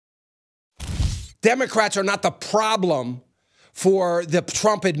Democrats are not the problem for the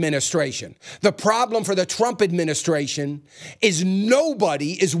Trump administration. The problem for the Trump administration is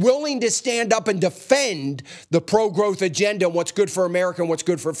nobody is willing to stand up and defend the pro-growth agenda and what's good for America and what's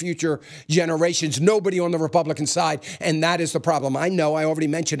good for future generations. Nobody on the Republican side, and that is the problem. I know I already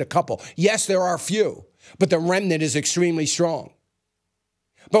mentioned a couple. Yes, there are a few, but the remnant is extremely strong.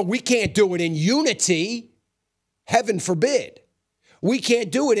 But we can't do it in unity. Heaven forbid. We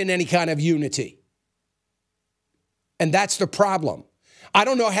can't do it in any kind of unity. And that's the problem. I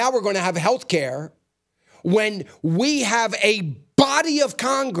don't know how we're going to have health care when we have a body of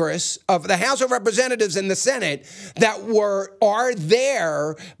Congress, of the House of Representatives and the Senate, that are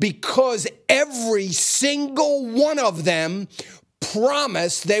there because every single one of them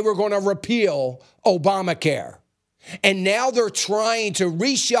promised they were going to repeal Obamacare. And now they're trying to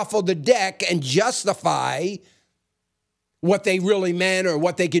reshuffle the deck and justify what they really meant or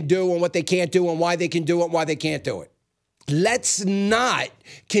what they can do and what they can't do and why they can do it and why they can't do it. Let's not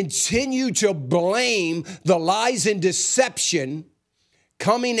continue to blame the lies and deception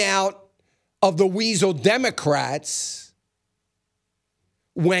coming out of the weasel Democrats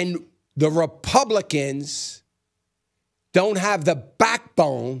when the Republicans don't have the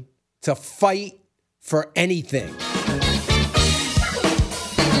backbone to fight for anything.